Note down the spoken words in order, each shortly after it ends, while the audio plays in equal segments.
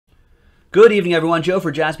Good evening, everyone. Joe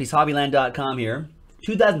for JaspysHobbyland.com here.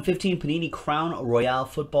 2015 Panini Crown Royale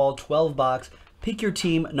Football 12-box. Pick your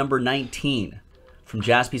team number 19 from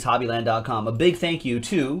JaspysHobbyland.com. A big thank you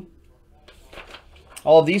to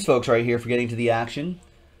all of these folks right here for getting to the action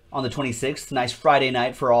on the 26th. Nice Friday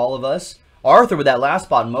night for all of us. Arthur with that last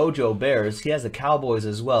spot, Mojo Bears. He has the Cowboys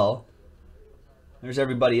as well. There's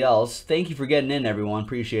everybody else. Thank you for getting in, everyone.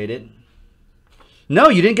 Appreciate it. No,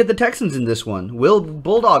 you didn't get the Texans in this one. Will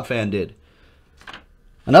Bulldog fan did.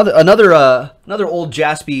 Another old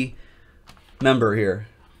Jaspy member here.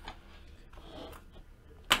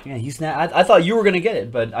 Yeah, he's not. I thought you were gonna get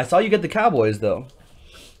it, but I saw you get the Cowboys though.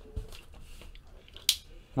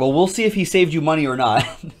 Well, we'll see if he saved you money or not.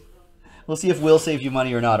 We'll see if Will saved you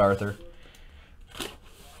money or not, Arthur.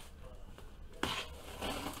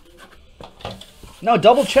 No,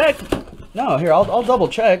 double check. No, here I'll double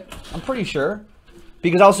check. I'm pretty sure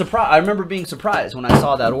because I was surprised. I remember being surprised when I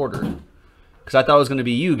saw that order. Because I thought it was going to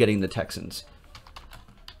be you getting the Texans.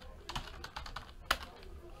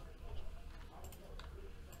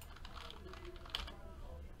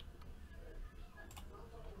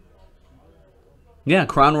 Yeah,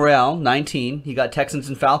 Crown Royale, 19. He got Texans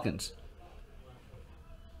and Falcons.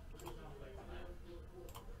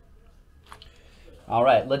 All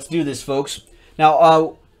right, let's do this, folks.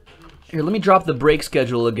 Now, here, let me drop the break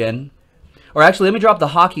schedule again. Or actually, let me drop the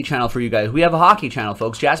hockey channel for you guys. We have a hockey channel,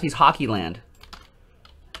 folks. Jaspys Hockey Land.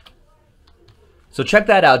 So check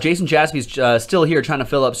that out. Jason Jaspy's still here trying to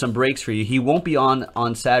fill up some breaks for you. He won't be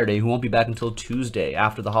on Saturday. He won't be back until Tuesday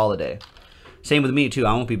after the holiday. Same with me too.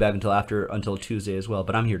 I won't be back until Tuesday as well,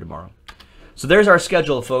 but I'm here tomorrow. So there's our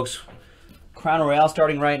schedule, folks. Crown Royale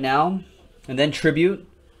starting right now, and then Tribute.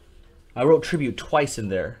 I wrote Tribute twice in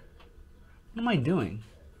there. What am I doing?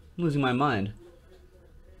 I'm losing my mind.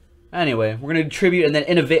 Anyway, we're gonna do Tribute and then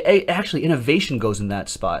Actually, Innovation goes in that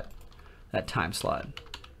spot, that time slot.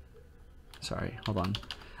 Sorry, hold on.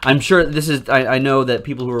 I'm sure this is, I know that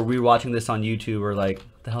people who are rewatching this on YouTube are like,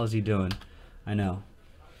 what the hell is he doing? I know.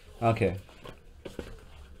 Okay.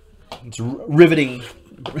 It's riveting,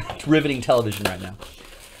 it's riveting television right now.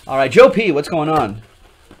 All right, Joe P, what's going on?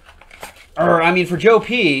 I mean, for Joe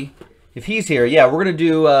P, if he's here, yeah, we're going to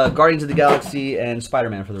do Guardians of the Galaxy and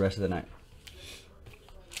Spider-Man for the rest of the night.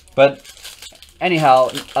 But anyhow,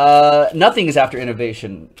 nothing is after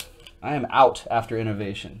Innovation. I am out after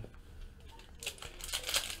Innovation.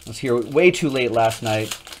 I was here way too late last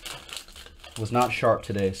night. Was not sharp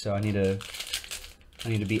today, so I need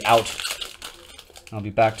to be out. I'll be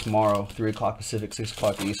back tomorrow, 3 o'clock Pacific, 6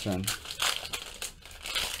 o'clock Eastern.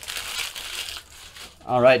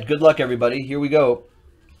 All right, good luck, everybody. Here we go.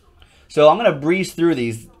 So I'm going to breeze through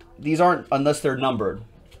these. These aren't, unless they're numbered.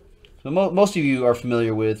 So most of you are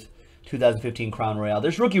familiar with 2015 Crown Royale.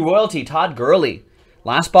 There's Rookie Royalty, Todd Gurley.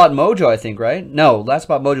 Last spot Mojo, I think, right? No, last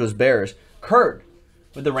spot Mojo is Bears. Kurt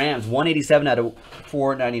with the Rams, 187 out of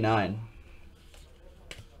 499.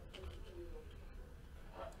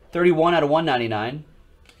 31 out of 199.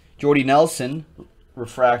 Jordy Nelson,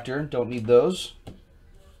 refractor. Don't need those.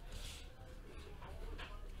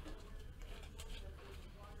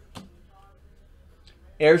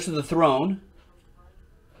 Heirs to the Throne,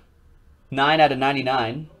 9 out of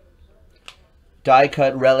 99. Die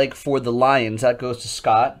cut relic for the Lions. That goes to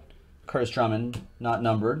Scott. Curtis Drummond, not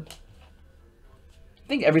numbered. I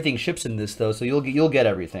think everything ships in this though, so you'll get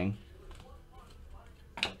everything.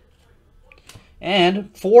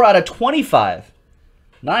 And 4 out of 25.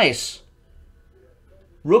 Nice.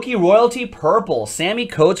 Rookie Royalty Purple. Sammy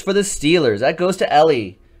Coates for the Steelers. That goes to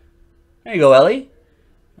Ellie. There you go, Ellie.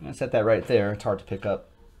 I'm going to set that right there. It's hard to pick up.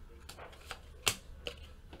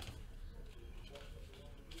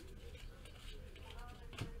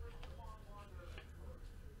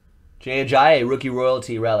 Jay Ajayi, Rookie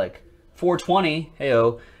Royalty Relic. 420,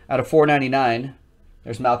 heyo, out of 499.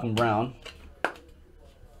 There's Malcolm Brown.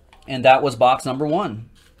 And that was box number 1.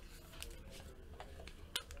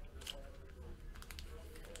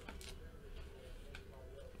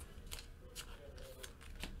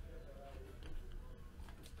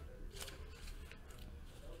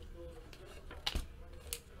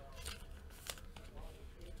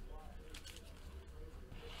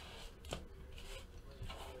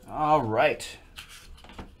 All right.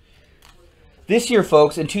 This year,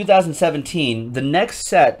 folks, in 2017, the next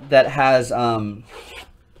set that has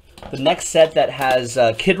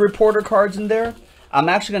Kid Reporter cards in there, I'm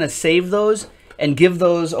actually going to save those and give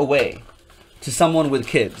those away to someone with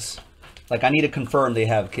kids. Like, I need to confirm they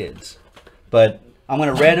have kids. But I'm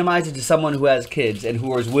going to randomize it to someone who has kids and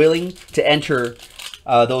who is willing to enter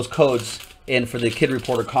those codes in for the Kid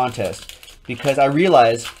Reporter contest. Because I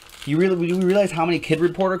realize Do you realize how many Kid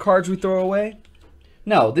Reporter cards we throw away?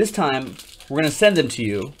 No, this time we're going to send them to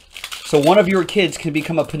you. So one of your kids can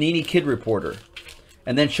become a Panini Kid Reporter.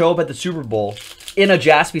 And then show up at the Super Bowl in a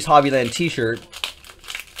Jaspys Hobbyland t-shirt.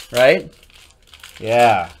 Right?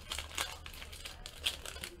 Yeah.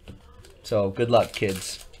 So good luck,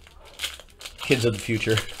 kids. Kids of the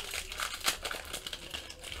future.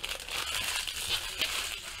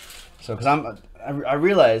 So, because I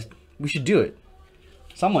realized we should do it.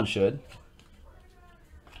 Someone should.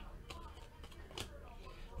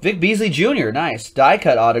 Vic Beasley Jr., nice. Die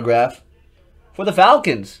cut autograph for the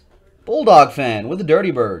Falcons. Bulldog fan with the Dirty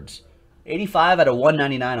Birds. 85 out of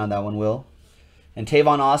 199 on that one, Will. And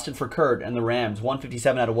Tavon Austin for Kurt and the Rams.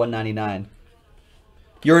 157 out of 199.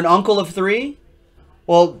 You're an uncle of 3?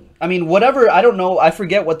 Well, I mean, whatever. I don't know. I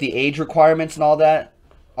forget what the age requirements and all that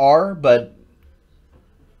are, but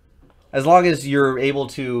as long as you're able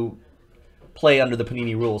to play under the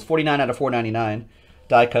Panini rules. 49 out of 499.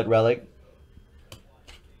 Die cut relic.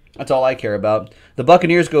 That's all I care about. The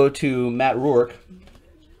Buccaneers go to Matt Rourke.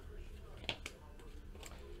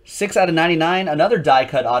 6 out of 99. Another die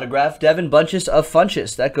cut autograph. Devin Bunches of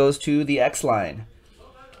Funches. That goes to the X line.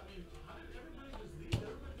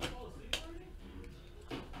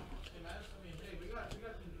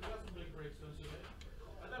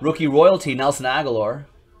 Rookie royalty, Nelson Aguilar.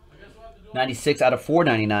 96 out of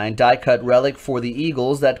 499. Die cut relic for the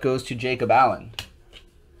Eagles. That goes to Jacob Allen.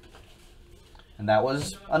 And that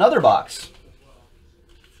was another box.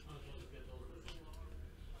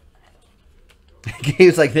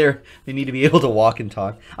 Gabe's like they need to be able to walk and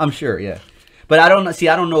talk. I'm sure, yeah. But I don't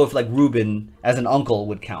know if like Ruben as an uncle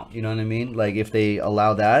would count. You know what I mean? Like if they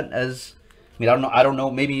allow that as, I mean, I don't know.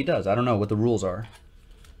 Maybe he does. I don't know what the rules are.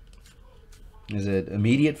 Is it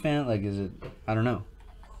immediate fan? Like is it? I don't know.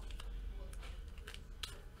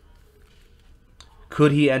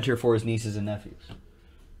 Could he enter for his nieces and nephews?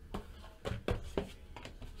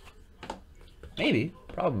 Maybe,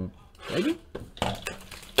 probably, maybe.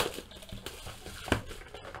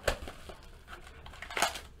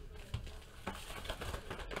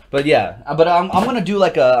 But yeah, but I'm gonna do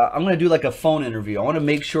like a phone interview. I want to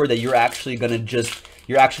make sure that you're actually gonna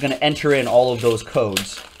enter in all of those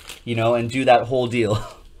codes, you know, and do that whole deal.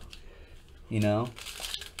 You know,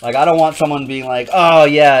 like I don't want someone being like, oh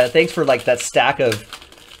yeah, thanks for like that stack of,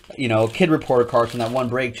 you know, Kid Reporter cards from that one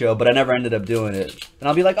break, Joe, but I never ended up doing it. And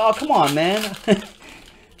I'll be like, oh come on, man.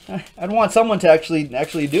 I'd want someone to actually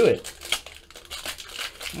do it.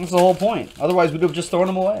 That's the whole point. Otherwise, we'd have just thrown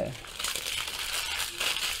them away.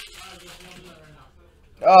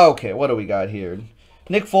 Okay, what do we got here?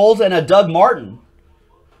 Nick Foles and a Doug Martin.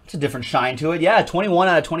 It's a different shine to it. Yeah, 21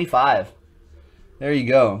 out of 25. There you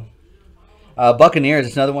go. Buccaneers,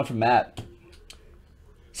 it's another one from Matt.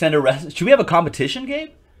 Send a rest. Should we have a competition,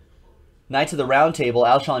 Gabe? Knights of the Round Table,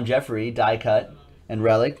 Alshon Jeffrey, die cut and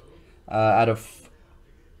relic out of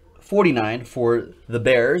 49 for the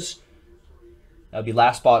Bears. That would be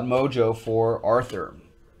last spot mojo for Arthur.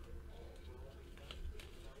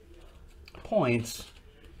 Points.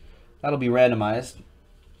 That'll be randomized.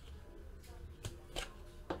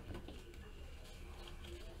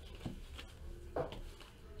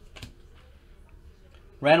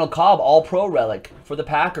 Randall Cobb, All-Pro relic for the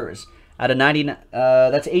Packers. Out of 90,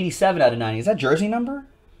 that's 87 out of 90. Is that jersey number?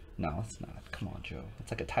 No, it's not. Come on, Joe. It's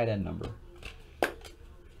like a tight end number.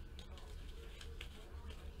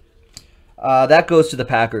 That goes to the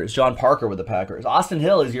Packers. John Parker with the Packers. Austin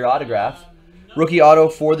Hill is your autograph. Rookie auto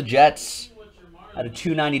for the Jets. Out of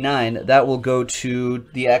 299. That will go to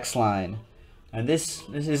the X line. And is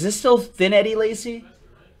this still Thin Eddie Lacy?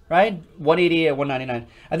 Right? 188 at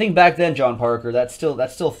 199. I think back then, John Parker, that's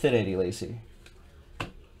still Thin Eddie Lacy.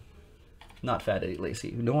 Not Fat Eddie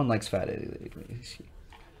Lacy. No one likes Fat Eddie Lacy.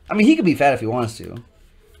 I mean, he could be fat if he wants to,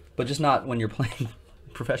 but just not when you're playing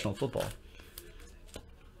professional football.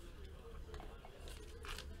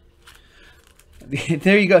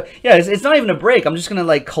 There you go. Yeah, it's not even a break. I'm just gonna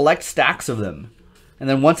like collect stacks of them, and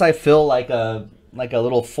then once I fill like a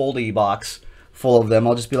little foldy box full of them,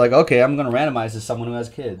 I'll just be like, okay, I'm gonna randomize to someone who has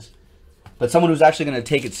kids, but someone who's actually gonna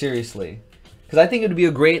take it seriously, because I think it would be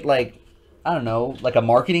a great like, I don't know, like a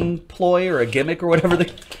marketing ploy or a gimmick or whatever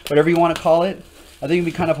you want to call it. I think it'd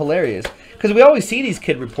be kind of hilarious, because we always see these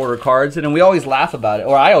Kid Reporter cards and then we always laugh about it,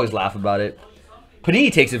 or I always laugh about it.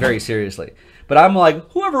 Panini takes it very seriously. But I'm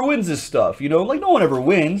like, whoever wins this stuff, you know? Like, no one ever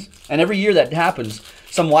wins. And every year that happens,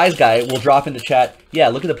 some wise guy will drop into chat, yeah,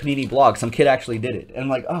 look at the Panini blog. Some kid actually did it. And I'm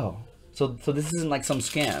like, oh, so this isn't like some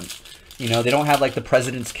scam. You know, they don't have, like, the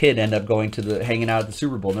president's kid end up going to hanging out at the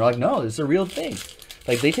Super Bowl. And they're like, no, this is a real thing.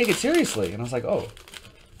 Like, they take it seriously. And I was like, oh,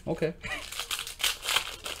 okay.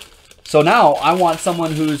 So now I want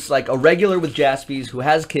someone who's like a regular with Jaspys who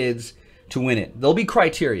has kids to win it. There'll be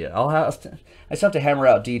criteria. I just have to hammer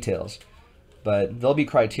out details, but there'll be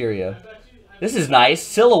criteria. This is nice.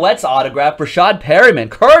 Silhouettes autograph. Rashad Perryman.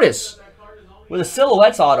 Curtis with a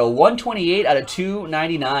Silhouettes auto. 128 out of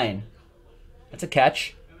 299. That's a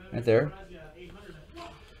catch right there.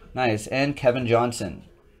 Nice. And Kevin Johnson.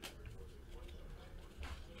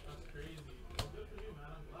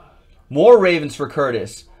 More Ravens for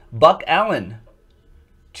Curtis. Buck Allen.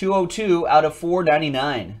 202 out of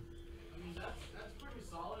 499.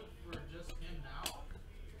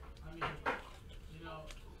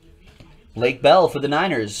 Blake Bell for the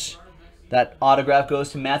Niners. That autograph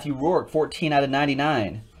goes to Matthew Rourke. 14 out of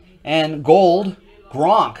 99. And gold,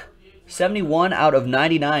 Gronk. 71 out of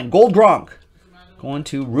 99. Gold Gronk. Going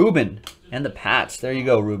to Ruben and the Pats. There you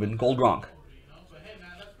go, Ruben. Gold Gronk.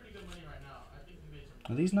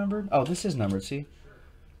 Are these numbered? Oh, this is numbered, see?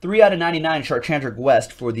 3 out of 99, Charchandrick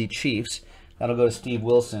West for the Chiefs. That'll go to Steve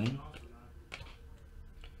Wilson.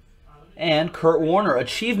 And Kurt Warner,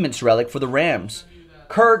 Achievements Relic for the Rams.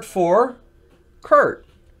 Kurt for Kurt.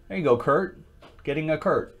 There you go, Kurt. Getting a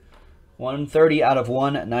Kurt. 130 out of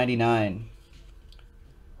 199.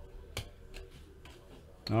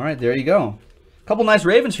 All right, there you go. A couple nice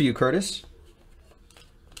Ravens for you, Curtis.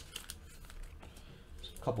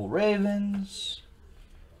 A couple Ravens.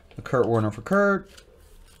 A Kurt Warner for Kurt.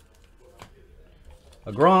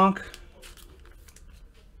 A Gronk.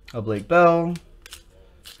 A Blake Bell.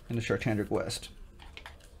 And a Charchandrick West.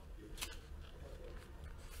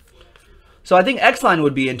 So I think X-Line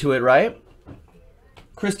would be into it, right?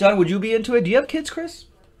 Chris Dunn, would you be into it? Do you have kids, Chris?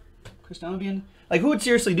 Chris Dunn would be in. Like, who would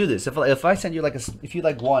seriously do this? If I sent you like if you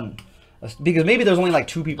like one, because maybe there's only like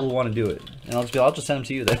 2 people who want to do it, and I'll just send them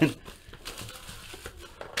to you then.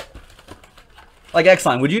 Like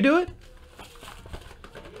X-Line, would you do it?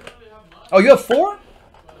 Oh, you have 4?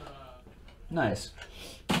 Nice.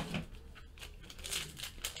 All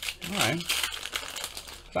right.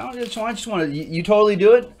 So I just want to. You totally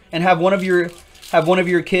do it and have one of your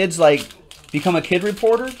kids like become a kid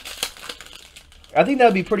reporter. I think that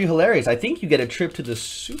would be pretty hilarious. I think you get a trip to the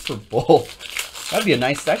Super Bowl. That'd be a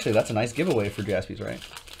nice. Actually, that's a nice giveaway for Jaspys, right?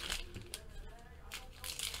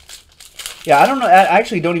 Yeah, I don't know. I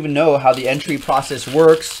actually don't even know how the entry process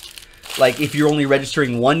works. Like if you're only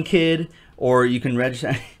registering one kid, or you can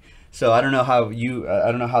register. So I don't know how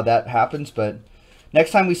I don't know how that happens. But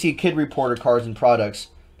next time we see kid reporter cards and products,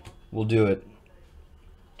 we'll do it.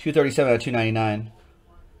 237 out of 299.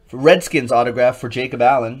 For Redskins autograph for Jacob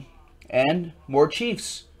Allen. And more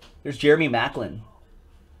Chiefs. There's Jeremy Maclin.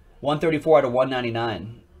 134 out of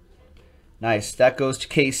 199. Nice. That goes to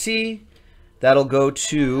KC. That'll go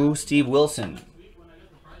to Steve Wilson.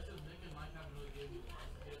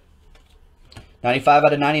 95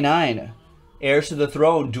 out of 99. Heirs to the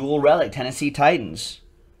Throne, dual relic, Tennessee Titans.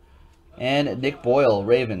 And Nick Boyle,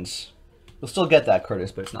 Ravens. You'll still get that,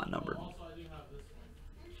 Curtis, but it's not numbered.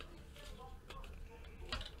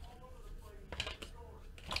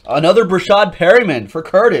 Another Rashad Perryman for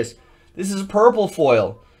Curtis. This is a purple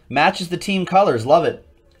foil. Matches the team colors. Love it.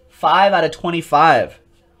 5 out of 25.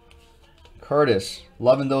 Curtis.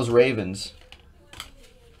 Loving those Ravens.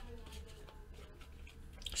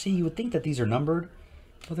 See, you would think that these are numbered,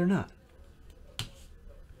 but they're not.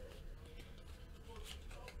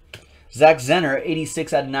 Zach Zenner,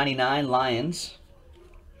 86 out of 99, Lions.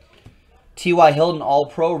 T.Y. Hilton,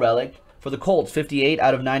 All-Pro Relic for the Colts, 58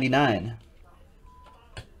 out of 99.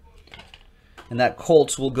 And that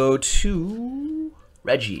Colts will go to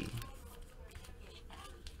Reggie.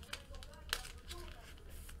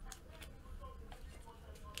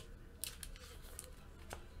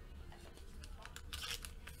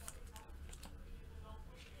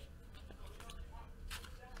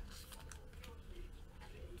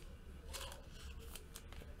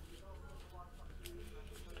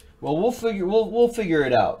 Well, we'll figure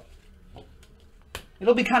it out.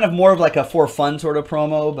 It'll be kind of more of like a for fun sort of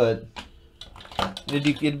promo, but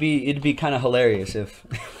it'd be kind of hilarious if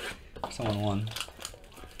someone won.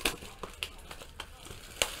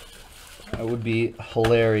 That would be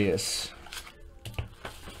hilarious.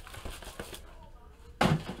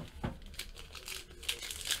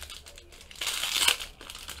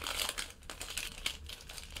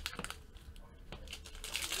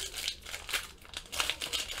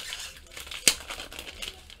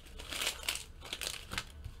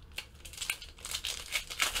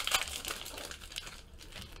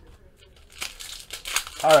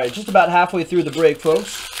 All right, just about halfway through the break,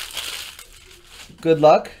 folks. Good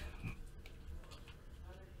luck.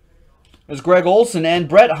 There's Greg Olson and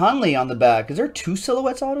Brett Hundley on the back. Is there 2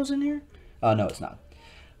 Silhouettes autos in here? Oh, no, it's not.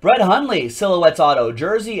 Brett Hundley, Silhouettes Auto,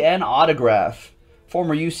 jersey and autograph.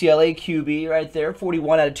 Former UCLA QB right there.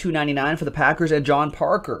 41 out of 299 for the Packers. And John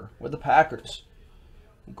Parker with the Packers.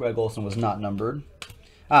 Greg Olsen was not numbered.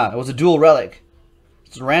 It was a dual relic.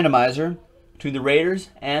 It's a randomizer between the Raiders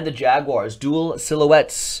and the Jaguars. Dual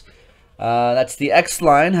silhouettes. That's the X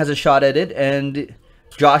line has a shot at it. And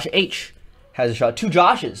Josh H has a shot. Two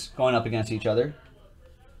Joshes going up against each other.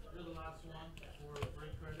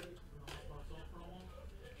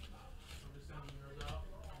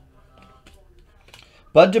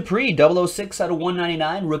 Bud Dupree, 006 out of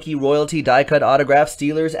 199. Rookie royalty die cut autograph.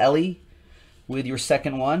 Steelers, Ellie with your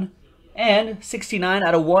second one. And 69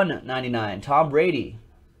 out of 199. Tom Brady.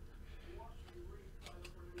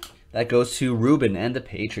 That goes to Ruben and the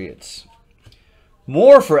Patriots.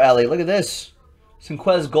 More for Ellie. Look at this.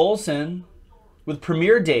 Sinquez Golson with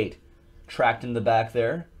premiere date tracked in the back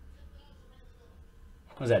there.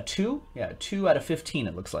 Was that 2? Yeah, 2 out of 15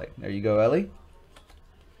 it looks like. There you go, Ellie.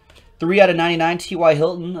 3 out of 99, T.Y.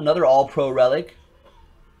 Hilton, another all-pro relic.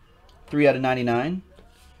 3 out of 99.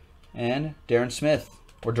 And Darren Smith.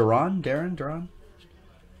 Or Duran? Darren?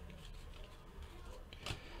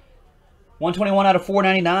 121 out of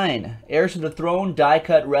 499. Heirs to the Throne,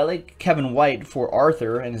 die-cut relic. Kevin White for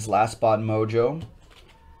Arthur and his last spot mojo.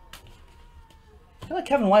 I feel like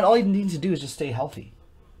Kevin White, all he needs to do is just stay healthy.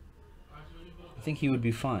 I think he would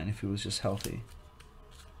be fine if he was just healthy.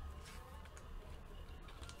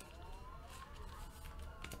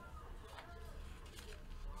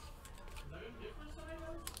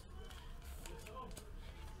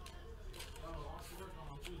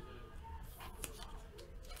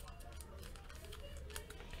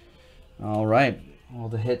 All right, all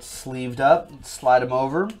the hits sleeved up. Let's slide them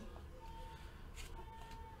over.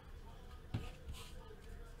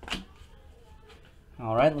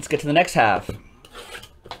 All right, let's get to the next half.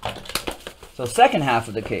 So second half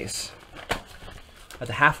of the case. At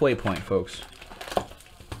the halfway point, folks.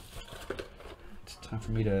 It's time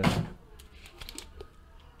for me to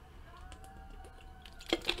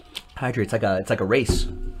hydrate. It's like a race.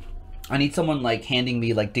 I need someone like handing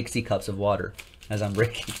me like Dixie cups of water as I'm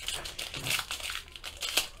breaking.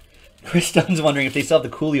 Chris Dunn's wondering if they still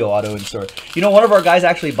have the Coolio auto in store. You know, one of our guys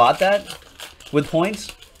actually bought that with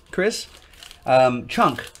points, Chris.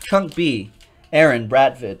 Chunk B, Aaron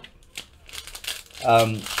Bradford.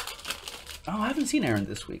 Oh, I haven't seen Aaron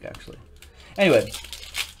this week, actually. Anyway,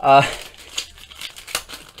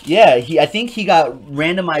 yeah, I think he got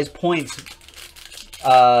randomized points,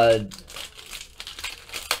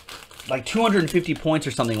 like 250 points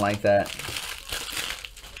or something like that.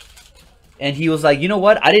 And he was like, you know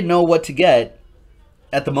what? I didn't know what to get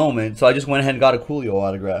at the moment, so I just went ahead and got a Coolio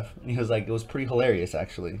autograph. And he was like, it was pretty hilarious,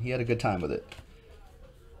 actually. He had a good time with it.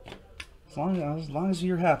 As long as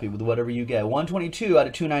you're happy with whatever you get. 122 out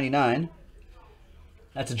of 299.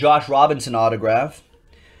 That's a Josh Robinson autograph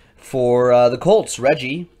for the Colts,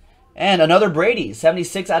 Reggie. And another Brady,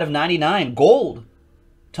 76 out of 99. Gold,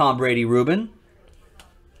 Tom Brady, Ruben.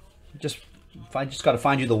 I just got to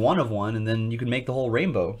find you the one of one, and then you can make the whole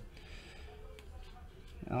rainbow.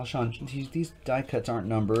 Alshon, these die cuts aren't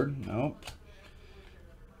numbered. Nope.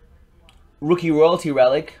 Rookie royalty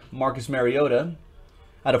relic, Marcus Mariota,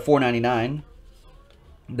 out of 499.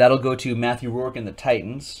 That'll go to Matthew Rourke and the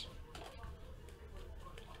Titans.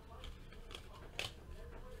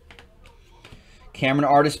 Cameron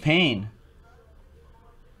Artist Payne.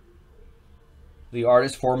 The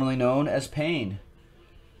artist formerly known as Payne.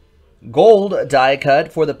 Gold die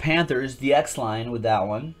cut for the Panthers, the X line with that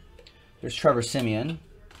one. There's Trevor Siemian.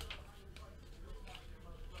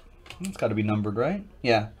 It's got to be numbered, right?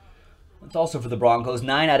 Yeah. It's also for the Broncos.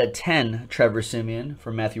 9 out of 10, Trevor Siemian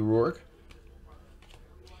for Matthew Rourke.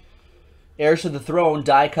 Heirs to the Throne,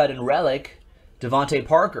 die cut and relic, Devontae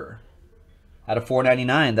Parker. Out of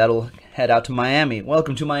 499, that'll head out to Miami.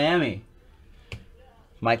 Welcome to Miami.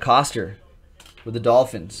 Mike Coster with the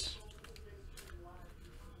Dolphins.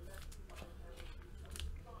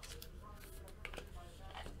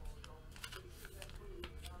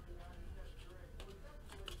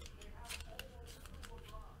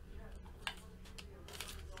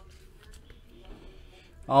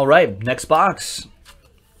 All right, next box.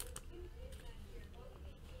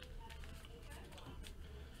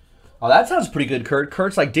 Oh, that sounds pretty good, Kurt.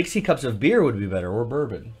 Kurt's like Dixie cups of beer would be better, or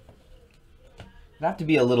bourbon. It'd have to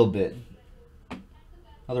be a little bit.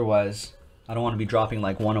 Otherwise, I don't want to be dropping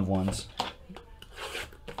like one of ones.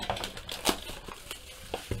 I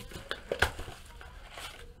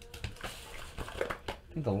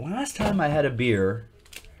think the last time I had a beer,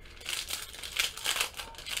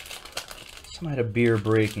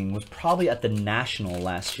 breaking was probably at the National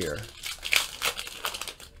last year.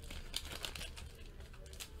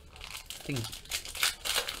 think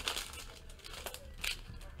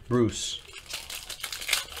Bruce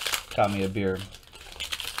got me a beer.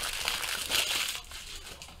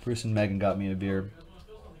 Bruce and Megan got me a beer.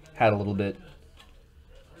 Had a little bit.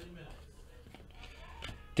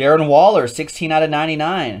 Darren Waller, 16 out of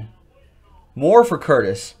 99. More for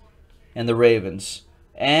Curtis and the Ravens.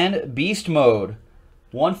 And Beast Mode,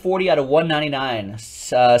 140 out of 199.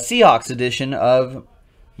 Seahawks edition of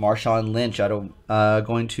Marshawn Lynch out of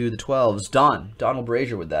going to the 12s. Donald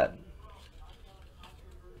Brazier with that.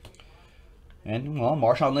 And, well,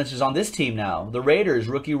 Marshawn Lynch is on this team now. The Raiders,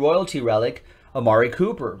 rookie royalty relic, Amari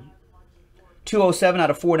Cooper. 207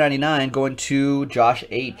 out of 499 going to Josh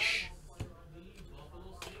H.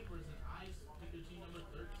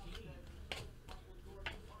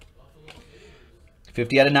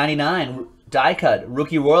 $50 out of 99. Die cut.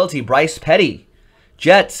 Rookie royalty. Bryce Petty.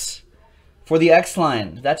 Jets. For the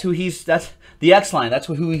X-Line. That's the X-Line. That's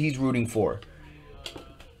who he's rooting for.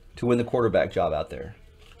 To win the quarterback job out there.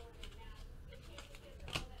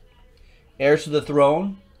 Heirs to the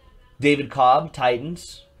Throne. David Cobb.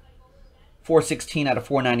 Titans. 416 out of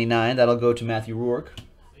 499. That'll go to Matthew Rourke.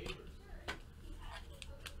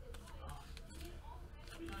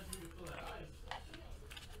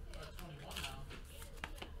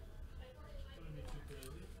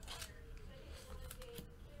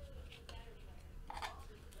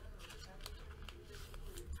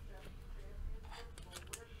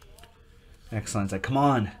 Excellent. Like, come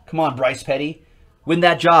on, Bryce Petty, win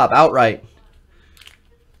that job outright.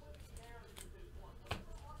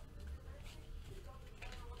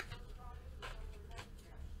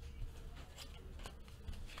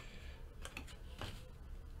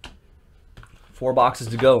 Four boxes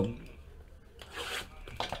to go.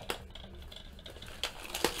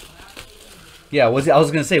 Yeah, I was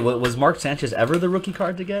gonna say, was Mark Sanchez ever the rookie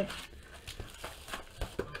card to get?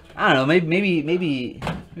 I don't know. Maybe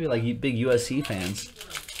like you big USC fans.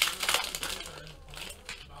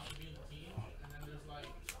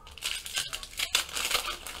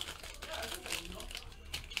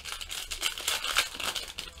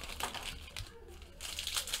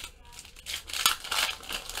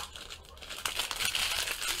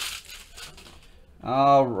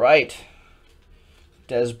 All right.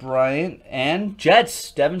 Des Bryant and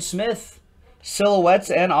Jets. Devin Smith. Silhouettes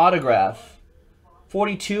and autograph.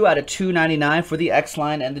 42 out of 299 for the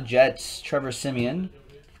X-Line and the Jets. Trevor Siemian.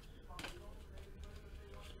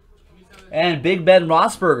 And Big Ben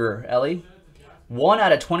Roethlisberger, Ellie. 1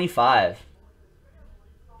 out of 25.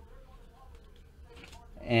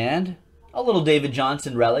 And a little David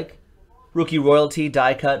Johnson relic. Rookie royalty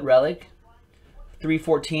die cut relic.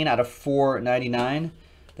 314 out of 499.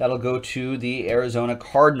 That'll go to the Arizona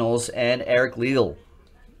Cardinals and Eric Leal.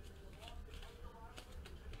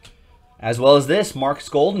 As well as this, Marcus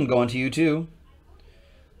Golden going to you too.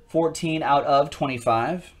 14 out of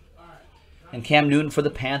 25. And Cam Newton for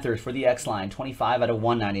the Panthers for the X-Line. 25 out of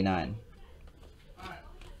 199.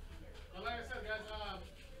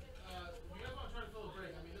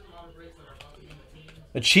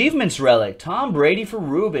 Achievements relic. Tom Brady for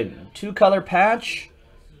Ruben. 2-color patch.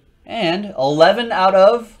 And 11 out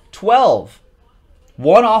of 12.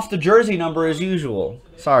 One off the jersey number as usual.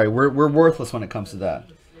 Sorry, we're worthless when it comes to that.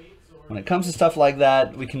 When it comes to stuff like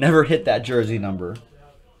that, we can never hit that jersey number.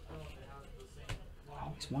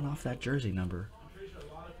 Oh, it's one off that jersey number.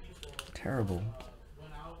 Terrible.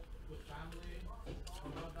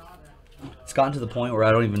 It's gotten to the point where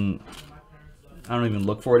I don't even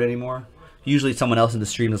look for it anymore. Usually someone else in the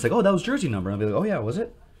stream is like, "Oh, that was jersey number." And I'll be like, "Oh yeah, was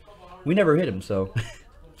it?" We never hit him, so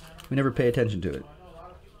we never pay attention to it.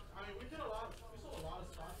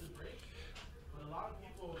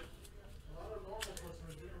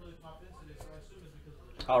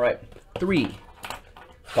 All right, 3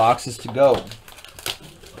 boxes to go.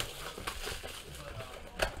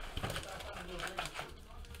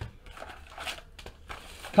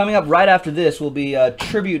 Coming up right after this will be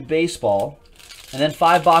Tribute Baseball, and then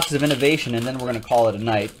 5 boxes of Innovation, and then we're going to call it a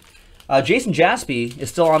night. Jason Jaspy is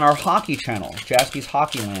still on our hockey channel, Jaspy's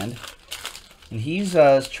Hockey Land, and he's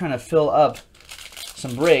trying to fill up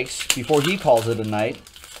some breaks before he calls it a night.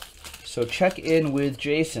 So check in with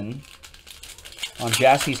Jason on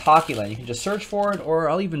Jaspy's Hockey Land. You can just search for it, or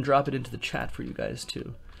I'll even drop it into the chat for you guys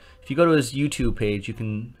too. If you go to his YouTube page, you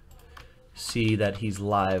can see that he's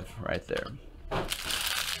live right there.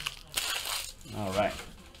 All right.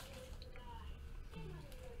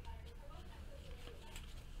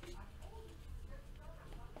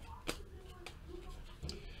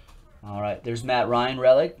 All right, there's Matt Ryan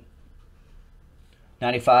relic.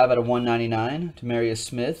 95 out of 199 to Demarius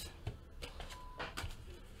Smith.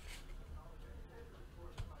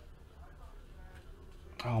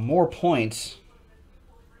 Oh, more points.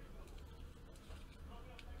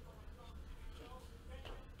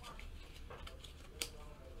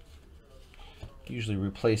 Usually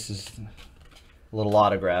replaces a little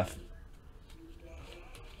autograph.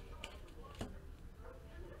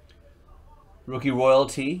 Rookie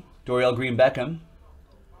royalty, Dorial Green Beckham.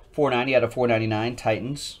 490 out of 499,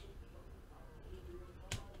 Titans.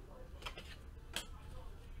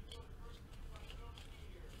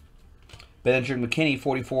 Benedict McKinney,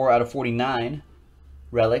 44 out of 49.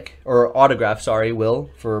 Relic, or autograph, sorry, Will,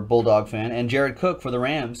 for Bulldog fan. And Jared Cook for the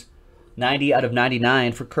Rams. 90 out of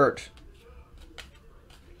 99 for Kurt.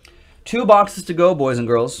 2 boxes to go, boys and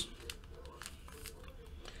girls.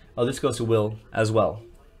 Oh, this goes to Will as well.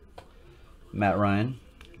 Matt Ryan.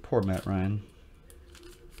 Poor Matt Ryan.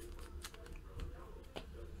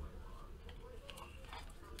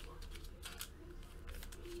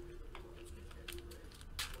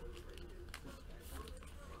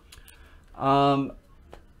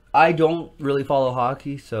 I don't really follow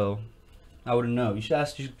hockey, so I wouldn't know. You should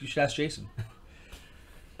ask Jason.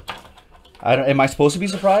 Am I supposed to be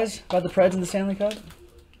surprised about the Preds in the Stanley Cup?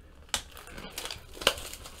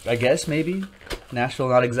 I guess maybe. Nashville,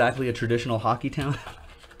 not exactly a traditional hockey town.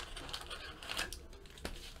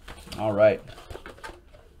 All right.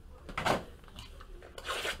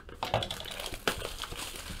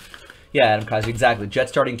 Yeah, Adam Kaiser, exactly. Jet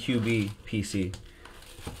starting QB PC.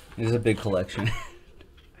 It is a big collection.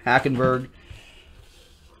 Hackenberg,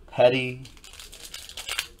 Petty.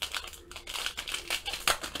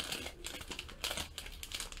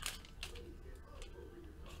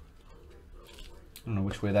 I don't know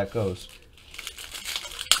which way that goes.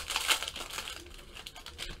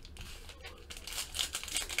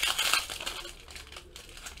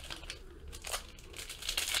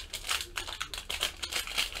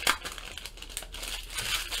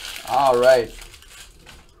 All right.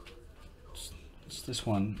 It's this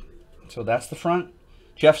one. So that's the front.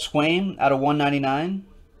 Jeff Swain out of 199.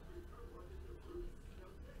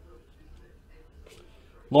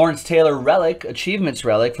 Lawrence Taylor relic, achievements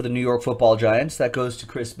relic for the New York Football Giants. That goes to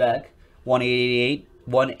Chris Beck.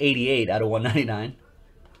 188 out of 199.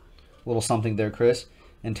 A little something there, Chris.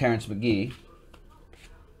 And Terrence McGee.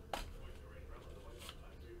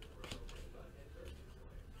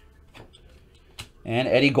 And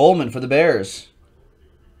Eddie Goldman for the Bears.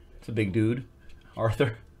 It's a big dude.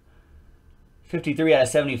 Arthur. 53 out of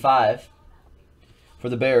 75 for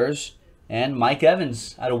the Bears. And Mike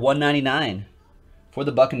Evans out of 199 for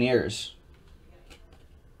the Buccaneers.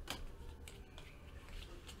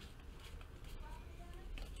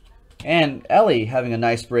 And Ellie having a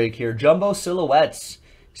nice break here. Jumbo Silhouettes.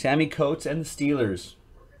 Sammy Coates and the Steelers.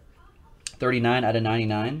 39 out of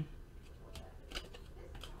 99.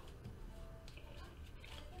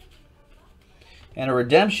 And a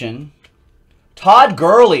redemption. Todd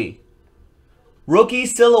Gurley. Rookie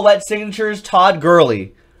Silhouette Signatures, Todd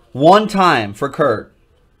Gurley. One time for Kurt.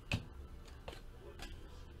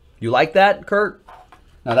 You like that, Kurt?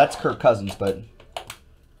 No, that's Kirk Cousins, but...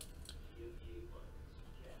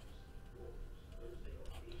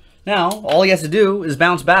 Now, all he has to do is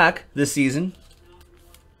bounce back this season.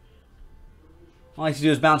 All he has to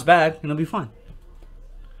do is bounce back, and he'll be fine.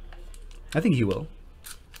 I think he will.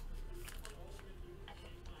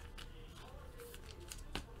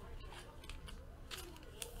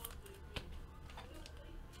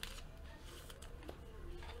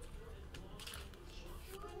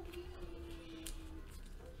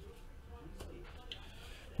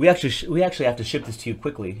 We actually have to ship this to you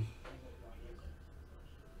quickly.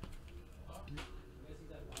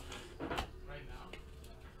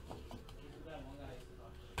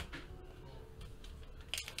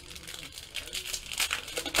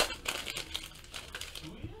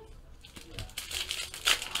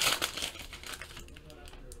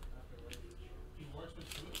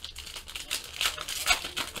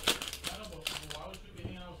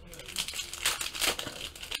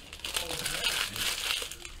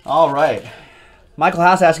 All right. Michael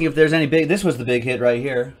House asking if there's any big... This was the big hit right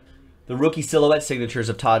here. The rookie silhouette signatures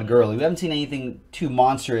of Todd Gurley. We haven't seen anything too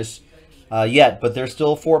monstrous yet, but there's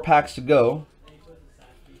still 4 packs to go.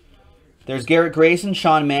 There's Garrett Grayson,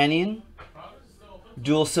 Sean Mannion.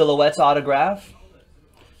 Dual silhouettes autograph.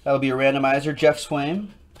 That'll be a randomizer. Jeff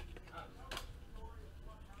Swain.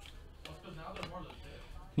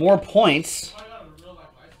 More points.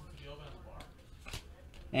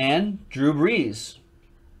 And Drew Brees.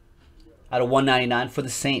 Out of 199 for the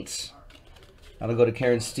Saints. That'll go to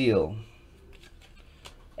Karen Steele.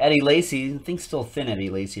 Eddie Lacy. I think still thin Eddie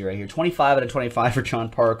Lacy right here. 25 out of 25 for John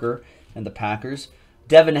Parker and the Packers.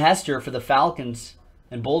 Devin Hester for the Falcons.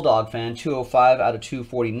 And Bulldog fan, 205 out of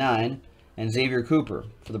 249. And Xavier Cooper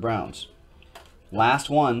for the Browns. Last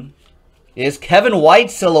one is Kevin White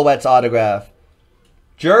silhouettes autograph.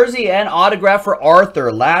 Jersey and autograph for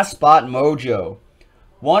Arthur. Last spot mojo.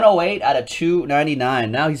 108 out of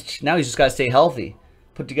 299. Now he's just got to stay healthy.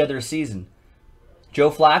 Put together a season. Joe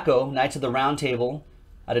Flacco, Knights of the Round Table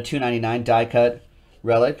out of 299. Die cut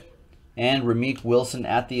relic. And Ramik Wilson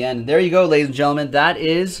at the end. And there you go, ladies and gentlemen. That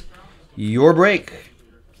is your break.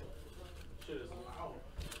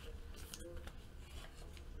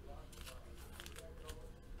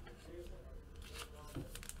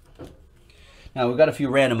 Now, we've got a few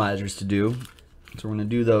randomizers to do, so we're going to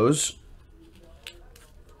do those.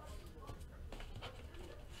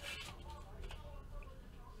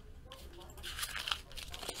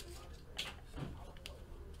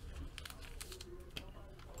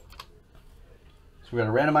 So we're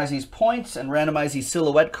going to randomize these points and randomize these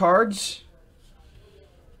silhouette cards.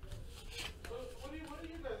 What are you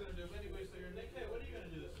guys going to do anyway? So you're Nick, what are you going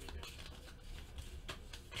to do this weekend?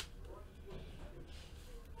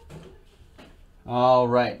 All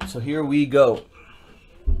right, so here we go.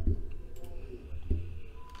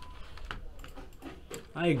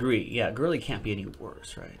 I agree. Yeah, Gurley can't be any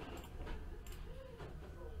worse, right?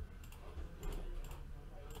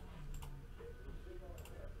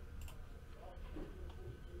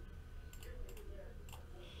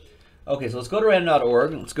 Okay, so let's go to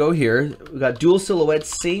random.org. Let's go here. We've got dual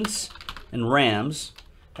silhouettes, Saints and Rams.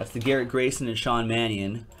 That's the Garrett Grayson and Sean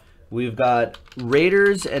Mannion. We've got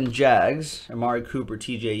Raiders and Jags, Amari Cooper,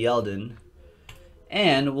 TJ Yeldon.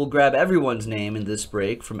 And we'll grab everyone's name in this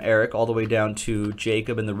break, from Eric all the way down to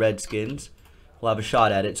Jacob and the Redskins. We'll have a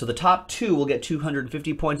shot at it. So the top two will get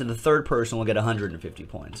 250 points, and the third person will get 150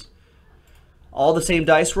 points. All the same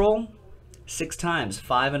dice roll, 6 times,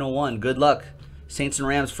 5 and a 1. Good luck. Saints and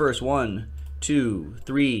Rams first. 1, 2,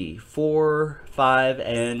 3, 4, 5,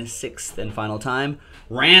 and 6th and final time.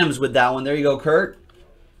 Rams with that one. There you go, Kurt.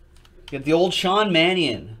 Get the old Sean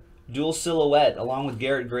Mannion dual silhouette along with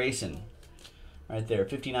Garrett Grayson. Right there,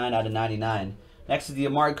 59 out of 99. Next is the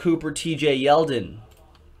Amari Cooper, TJ Yeldon.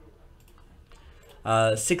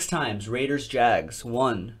 6 times, Raiders, Jags.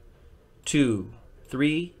 1, 2,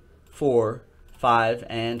 3, 4, 5,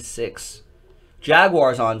 and 6.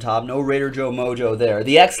 Jaguars on top, no Raider Joe Mojo there.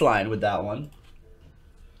 The X line with that one.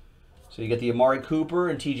 So you get the Amari Cooper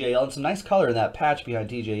and TJ Yeldon. Some nice color in that patch behind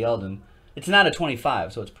TJ Yeldon. It's an out of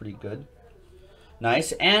 25, so it's pretty good.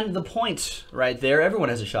 Nice. And the points right there. Everyone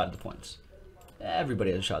has a shot at the points.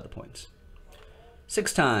 Everybody has a shot at the points.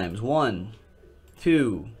 6 times. 1,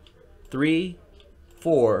 2, 3,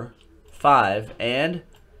 4, 5, and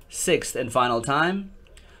 6th and final time.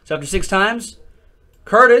 So after 6 times,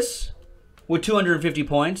 Curtis with 250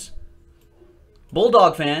 points.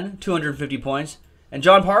 Bulldog fan, 250 points. And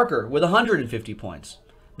John Parker with 150 points.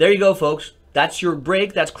 There you go, folks. That's your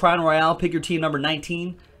break. That's Crown Royale. Pick your team number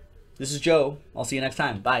 19. This is Joe. I'll see you next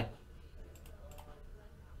time. Bye.